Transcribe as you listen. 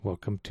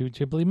Welcome to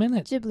Ghibli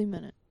Minute. Ghibli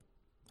Minute.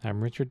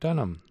 I'm Richard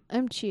Dunham.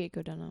 I'm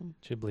Chieko Dunham.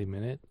 Ghibli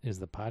Minute is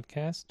the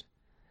podcast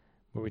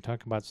where we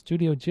talk about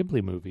Studio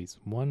Ghibli movies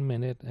 1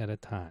 minute at a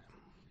time.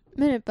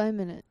 Minute by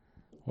minute.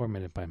 Or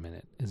minute by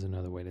minute is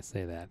another way to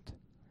say that.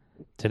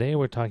 Today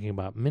we're talking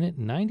about minute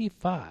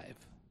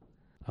 95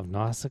 of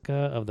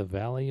Nausicaa of the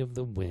Valley of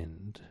the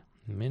Wind.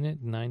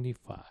 Minute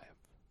 95.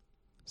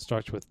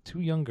 Starts with two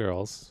young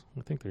girls,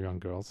 I think they're young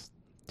girls,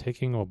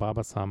 taking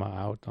Obaba-sama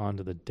out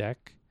onto the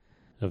deck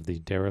of the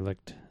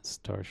derelict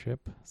spaceship.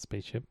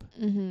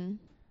 Mm-hmm.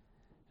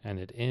 And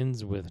it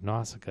ends with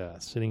Nausicaa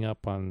sitting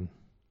up on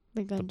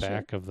The the gunship.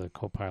 back of the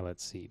co-pilot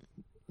seat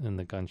in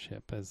the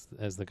gunship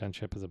as the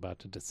gunship is about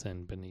to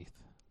descend beneath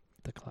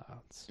the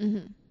clouds.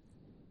 Mm-hmm.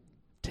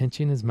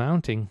 Tension is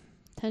mounting,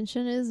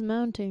 Tension is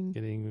mounting.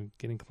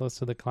 getting close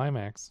to the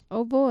climax.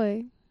 Oh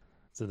boy.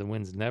 So the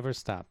wind's never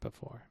stopped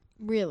before.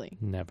 Really?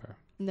 Never.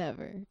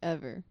 Never.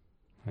 Ever.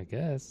 I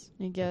guess.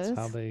 I guess. That's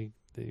how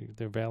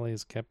their valley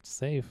is kept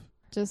safe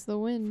Just the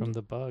wind. from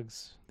the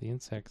bugs, the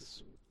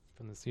insects,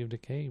 from the Sea of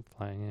Decay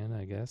flying in,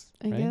 I guess.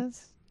 I right?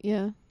 guess.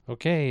 Yeah.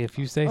 Okay, if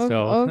you say O-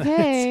 so.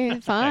 okay,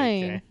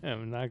 fine. Okay.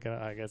 I'm not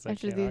gonna. I guess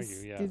After I can't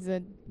argue. Yeah.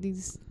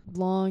 these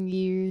long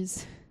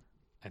years.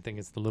 I think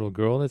it's the little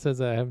girl that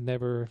says, "I have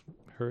never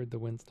heard the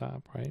wind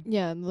stop." Right.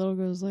 Yeah, and the little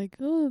girl's like,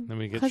 oh, Then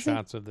we get cousin-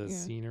 shots of the yeah.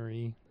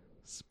 scenery.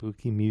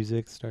 Spooky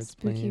music starts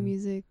spooky playing.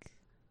 music.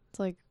 It's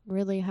like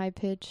really high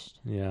pitched.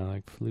 Yeah,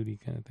 like fluty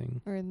kind of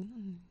thing. Or,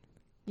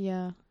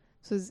 yeah.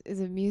 So is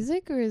it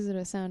music or is it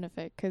a sound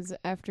effect? Because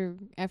after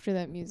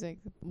that music,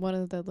 one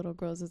of the little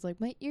girls is like,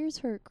 my ears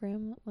hurt,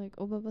 Grandma. Like,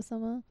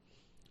 Obaba-sama.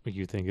 What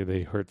you think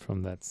they heard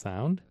from that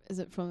sound? Is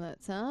it from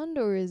that sound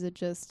or is it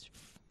just...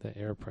 The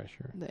air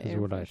pressure The is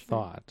air what pressure. I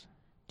thought.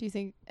 Do you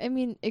think... I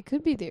mean, it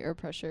could be the air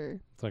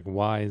pressure. It's like,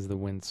 why is the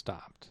wind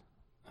stopped?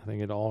 I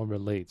think it all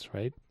relates,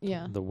 right?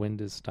 Yeah. The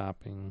wind is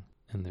stopping,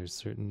 and there's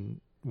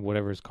certain...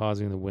 Whatever's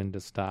causing the wind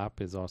to stop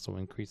is also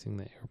increasing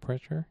the air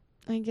pressure.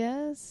 I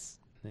guess.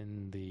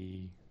 Then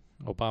the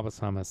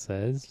Obaba-sama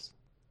says,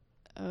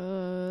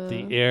 The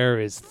the air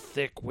is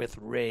thick with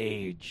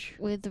rage.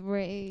 With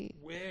Ray.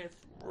 With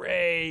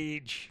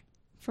rage.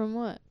 From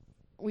what?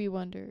 We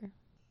wonder.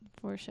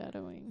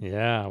 Foreshadowing.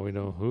 Yeah, we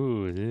know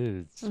who it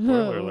is.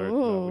 Spoiler alert,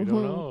 but we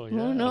don't know.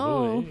 Yeah, Oh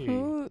no.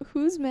 hey.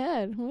 Who's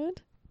mad?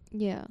 What?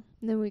 Yeah.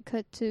 Then we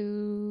cut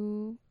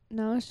to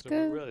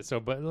Nausicaa.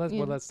 But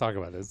let's talk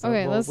about this.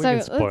 Okay, Well, let's we talk.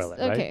 can spoil it,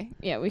 right? Okay,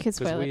 yeah, we can 'Cause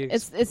spoil we it.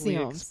 It's the we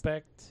ohms.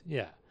 expect,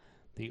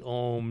 the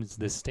ohms,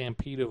 the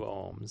stampede of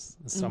ohms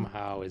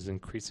somehow is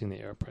increasing the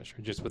air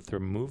pressure just with their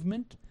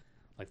movement,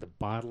 like the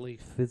bodily,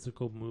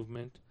 physical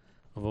movement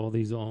of all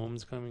these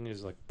ohms coming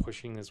is like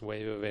pushing this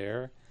wave of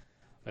air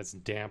that's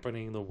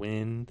dampening the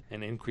wind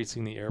and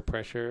increasing the air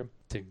pressure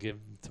to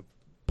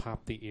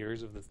pop the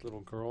ears of this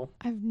little girl.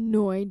 I have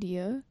no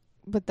idea,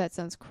 but that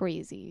sounds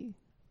crazy.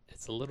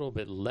 It's a little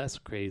bit less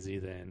crazy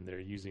than they're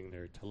using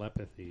their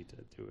telepathy to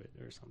do it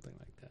or something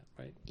like that,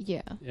 right?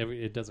 Yeah,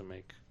 It doesn't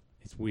make...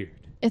 It's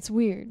weird. it's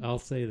weird. I'll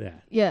say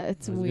that. Yeah,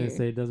 it's I was weird. gonna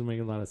say it doesn't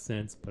make a lot of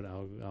sense, but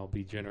I'll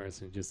be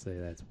generous and just say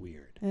that's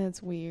weird.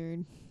 That's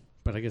weird.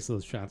 But I guess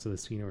those shots of the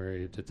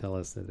scenery to tell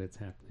us that it's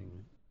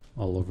happening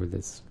all over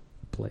this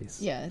place.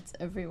 Yeah, it's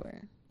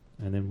everywhere.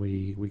 And then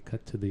we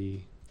cut to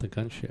the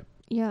gunship.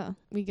 Yeah,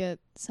 we get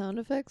sound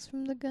effects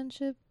from the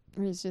gunship,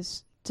 or it's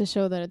just to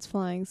show that it's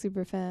flying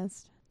super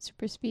fast,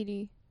 super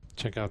speedy.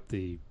 Check out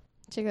the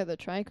Check out the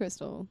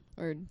tri-crystal,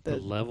 or the the...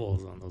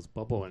 levels on those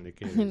bubble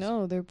indicators. I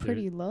know, they're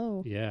pretty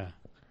low. Yeah.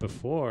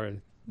 Before,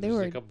 They just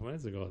were... a couple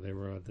minutes ago, they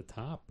were at the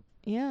top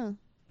Yeah.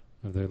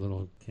 of their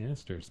little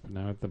canisters, but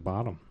now at the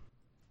bottom.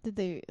 Did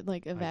they,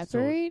 like, I saw-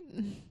 evaporate?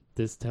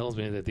 This tells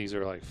me that these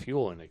are like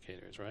fuel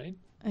indicators, right?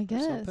 I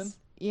guess. something?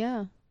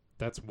 Yeah.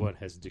 That's what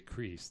has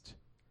decreased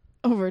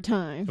Over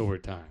time. over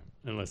time,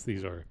 unless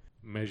these are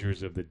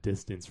measures of the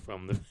distance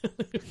from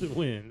the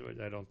wind, which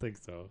I don't think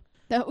so.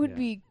 That would Yeah.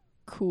 be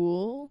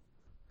cool,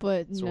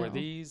 but So no.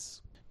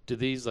 do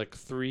these like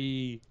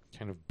three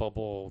kind of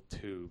bubble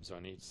tubes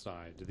on each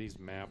side, do these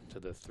map to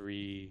the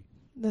three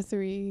The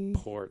three...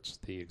 ports,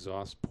 the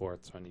exhaust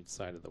ports on each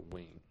side of the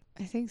wing?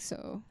 I think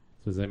so.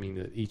 So does that mean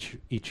that each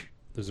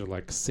those are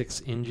like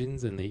 6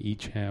 engines and they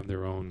each have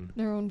their own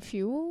Their own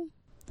fuel?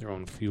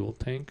 fuel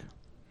tank?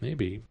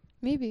 Maybe.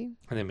 Maybe.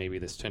 And then maybe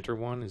the center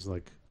one is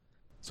like,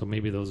 so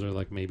maybe those are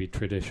like maybe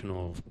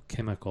traditional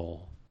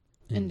chemical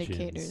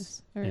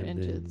Indicators. Or and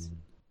engines. then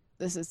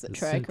This is the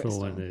central tri-crystal.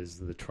 one is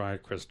the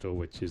tri-crystal,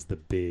 which is the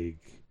big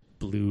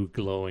blue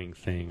glowing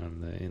thing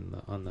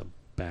on the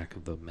back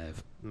of the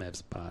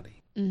Mev's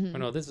body. Mm-hmm. Oh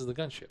no, this is the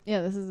gunship.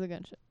 Yeah, this is the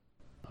gunship.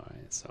 All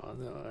right,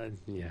 so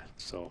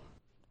so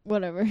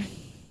Whatever.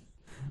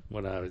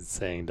 what I was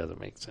saying doesn't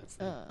make sense.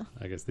 Uh,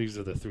 I guess these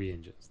are the 3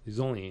 engines. These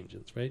are only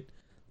engines, right?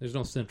 There's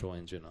no central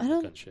engine I on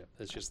the don't- gunship.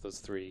 It's just those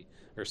 3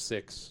 or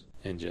 6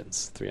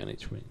 engines, 3 on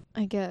each wing.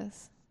 I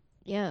guess.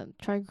 Yeah,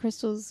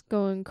 tri-crystal's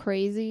going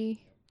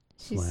crazy.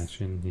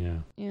 Flashing, yeah.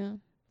 Yeah.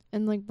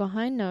 And, like,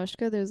 behind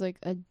Nausicaa, there's, like,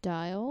 a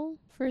dial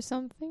for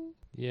something.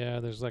 Yeah,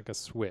 there's like a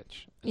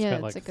switch. It's Yeah, got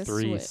it's like like a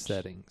 3 switch.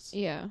 settings.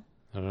 Yeah.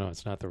 I don't know.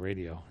 It's not the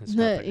radio. It's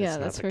No, not the, yeah, it's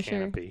that's not the for sure.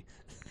 canopy.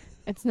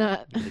 It's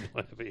not. You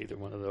don't have either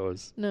one of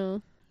those.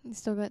 No. You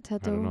still got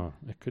Teto. I don't know.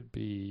 It could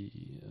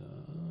be,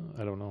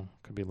 I don't know.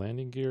 Could be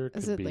landing gear.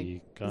 Is Could it, like,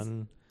 be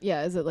gun.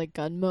 Yeah, is it like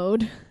gun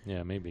mode?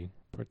 Yeah, maybe.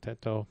 Poor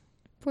Teto.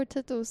 Poor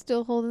Teto's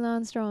still holding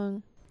on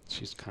strong.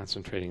 She's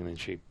concentrating and then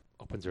she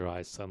opens her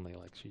eyes suddenly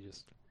like she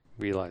just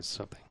realized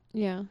something.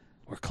 Yeah.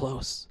 We're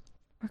close.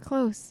 We're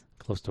close.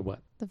 Close to what?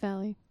 The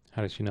valley.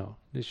 How does she know?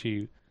 Did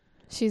she...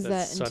 She's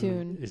that in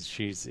tune. Is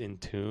she's in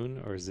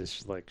tune, or is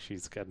this like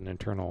she's got an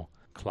internal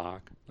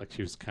clock, like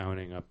she was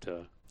counting up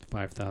to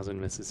 5,000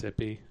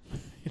 Mississippi?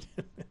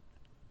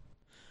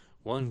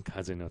 1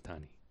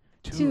 Kazunotani,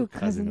 2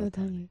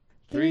 Kazunotani,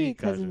 3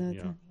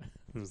 Kazunotani.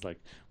 It was like,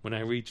 when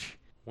I reach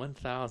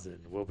 1,000,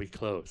 we'll be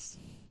close.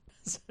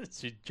 So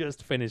she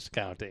just finished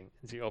counting,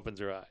 and she opens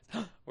her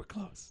eyes. We're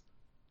close.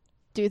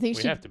 Do you think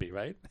We she? have to be,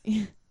 right?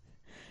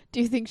 Do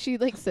you think she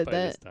like said By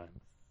that? this time.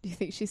 Do you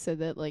think she said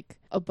that like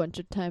a bunch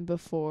of time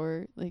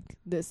before like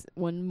this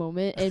one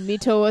moment, and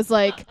Mito was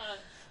like,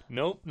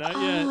 Nope, not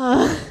yet.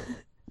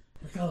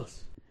 We're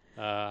close.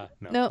 No,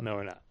 Nope. no,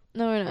 we're not.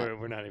 No, we're not.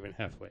 We're not even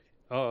halfway.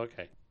 Oh,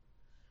 okay.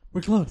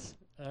 We're close.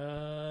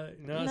 No,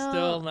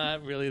 still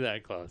not really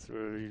that close.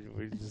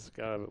 We just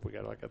got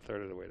like a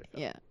third of the way to go.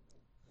 Yeah.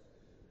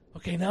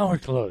 Okay, now we're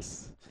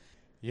close.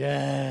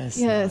 Yes.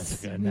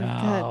 Yes, Nausicaa, we've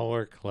now got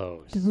we're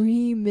close.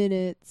 3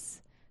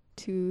 minutes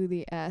to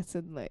the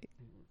acid lake.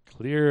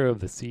 Clear of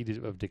the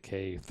seed of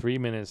decay. 3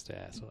 minutes to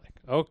acid lake.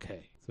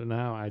 Okay. So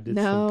now I did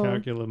Now-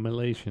 some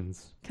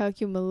calculations.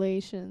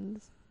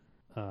 Calculations.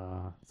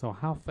 So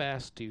how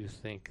fast do you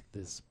think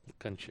this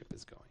gunship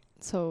is going?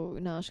 So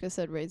Nausicaa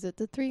said raise it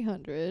to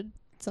 300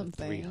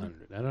 something.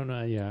 300. I don't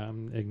know. Yeah,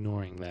 I'm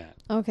ignoring that.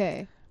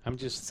 Okay. I'm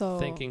just So-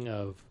 thinking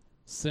of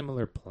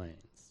similar planes.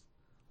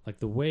 Like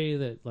the way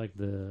that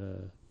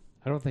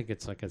I don't think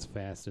it's like as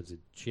fast as a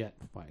jet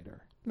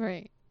fighter.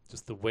 Right.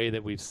 Just the way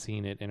that we've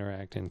seen it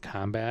interact in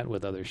combat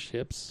with other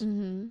ships.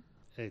 Mm-hmm.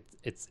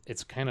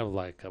 It's kind of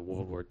like a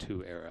World War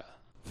II era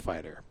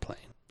fighter plane.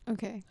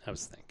 Okay. I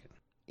was thinking.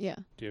 Yeah.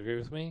 Do you agree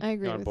with me? I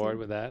agree You're on with board you.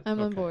 with that? I'm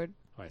on Okay. board.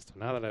 All right, so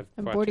now that I've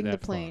I'm brought you boarding the that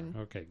far- plane.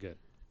 Okay, good.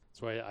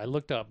 So I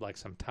looked up like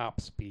some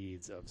top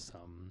speeds of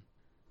some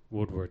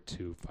World War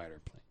II fighter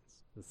planes.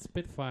 The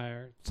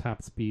Spitfire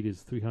top speed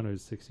is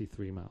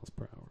 363 miles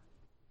per hour.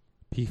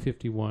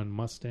 P-51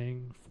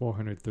 Mustang,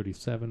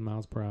 437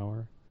 miles per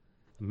hour.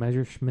 The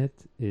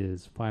Messerschmitt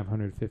is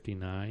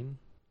 559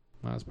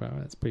 miles per hour.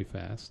 That's pretty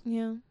fast.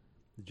 Yeah.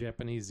 The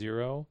Japanese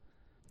Zero,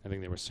 I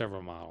think there were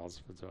several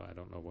models, so I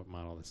don't know what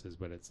model this is,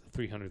 but it's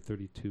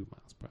 332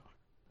 miles per hour.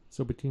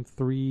 So between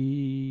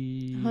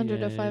 100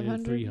 to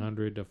 500?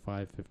 300 to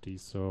 550.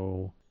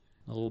 So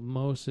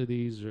most of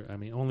these are,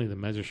 only the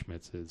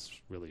Messerschmitts is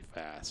really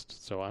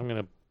fast. So I'm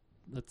going to,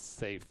 let's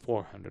say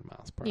 400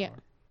 miles per Yeah. hour.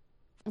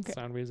 Okay.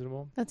 Sound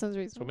reasonable? That sounds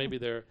reasonable. So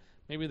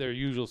maybe their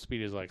usual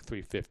speed is like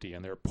 350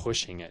 and they're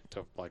pushing it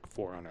to like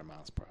 400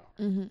 miles per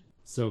hour. Mm-hmm.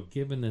 So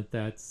given that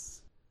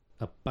that's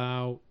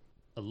about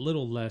a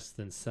little less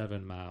than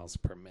 7 miles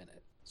per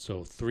minute.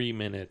 So 3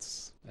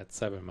 minutes at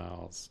 7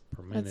 miles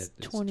per minute is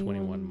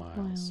 21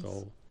 miles.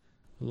 So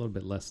a little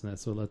bit less than that.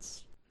 So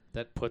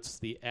that puts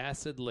the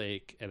acid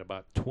lake at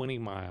about 20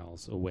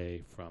 miles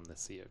away from the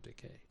Sea of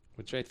Decay,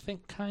 which I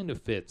think kind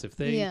of fits. If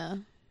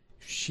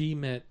she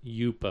met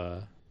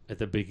Yupa at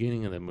the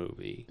beginning of the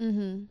movie,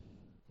 Mm-hmm.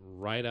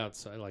 right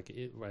outside,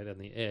 right on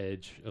the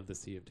edge of the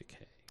Sea of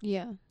Decay.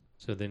 Yeah.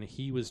 So then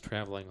he was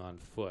traveling on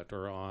foot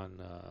or on,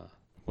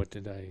 what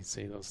did I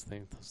say those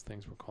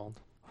things were called?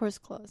 Horse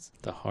claws.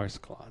 The horse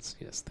claws.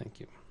 Yes, thank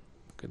you.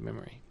 Good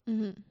memory.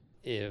 Mm-hmm.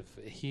 If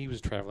he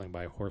was traveling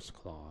by horse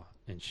claw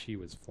and she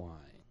was flying,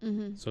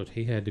 Mm-hmm. so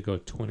he had to go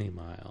 20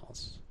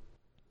 miles.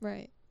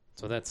 Right.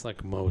 So that's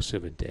like most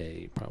of a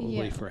day probably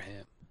Yeah. for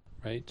him,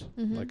 right?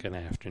 Mm-hmm. Like an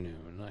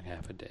afternoon, like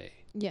half a day.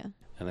 Yeah.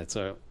 And that's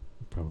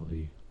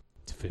probably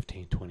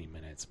 15, 20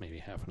 minutes, maybe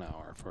half an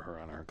hour for her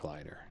on her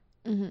glider.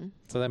 Mm-hmm.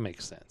 So that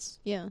makes sense.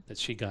 Yeah. That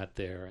she got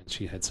there and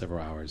she had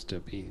several hours to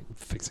be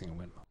fixing a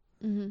windmill.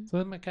 Mm-hmm.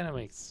 So that kind of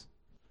makes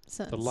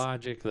Sense. the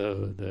logic,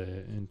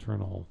 the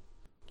internal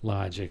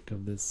logic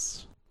of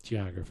this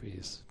geography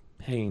is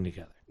hanging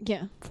together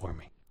Yeah. for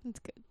me. That's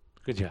good.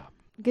 Good job,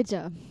 Good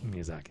job.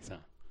 Miyazaki-san.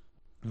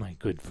 My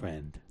good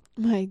friend.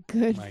 My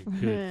good My friend.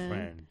 good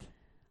friend.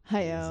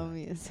 Hayao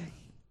Miyazaki.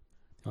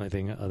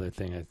 Other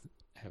thing I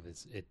have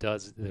is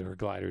her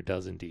glider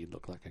does indeed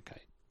look like a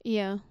kite.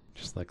 Yeah.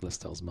 Just like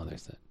Listelle's mother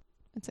said.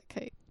 It's a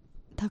kite.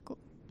 Taco.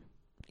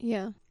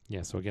 Yeah.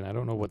 Yeah, so again, I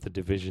don't know what the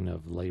division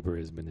of labor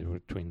has been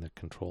between the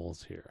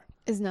controls here.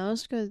 Is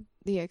Nausicaa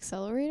the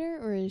accelerator,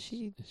 or is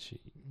she?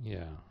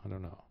 Yeah, I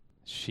don't know.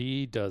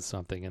 She does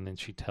something and then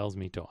she tells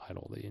me to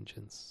idle the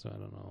engines. So I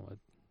don't know what.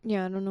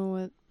 Yeah, I don't know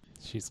what.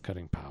 She's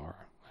cutting power,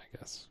 I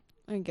guess.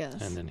 I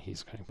guess. And then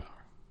he's cutting power.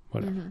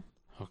 Whatever.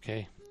 Mm-hmm.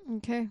 Okay.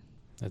 Okay.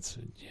 Do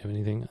you have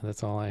anything?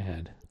 That's all I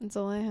had. That's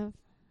all I have.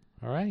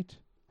 All right.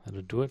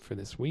 That'll do it for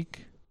this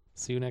week.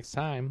 See you next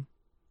time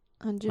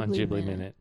On on Ghibli Minute.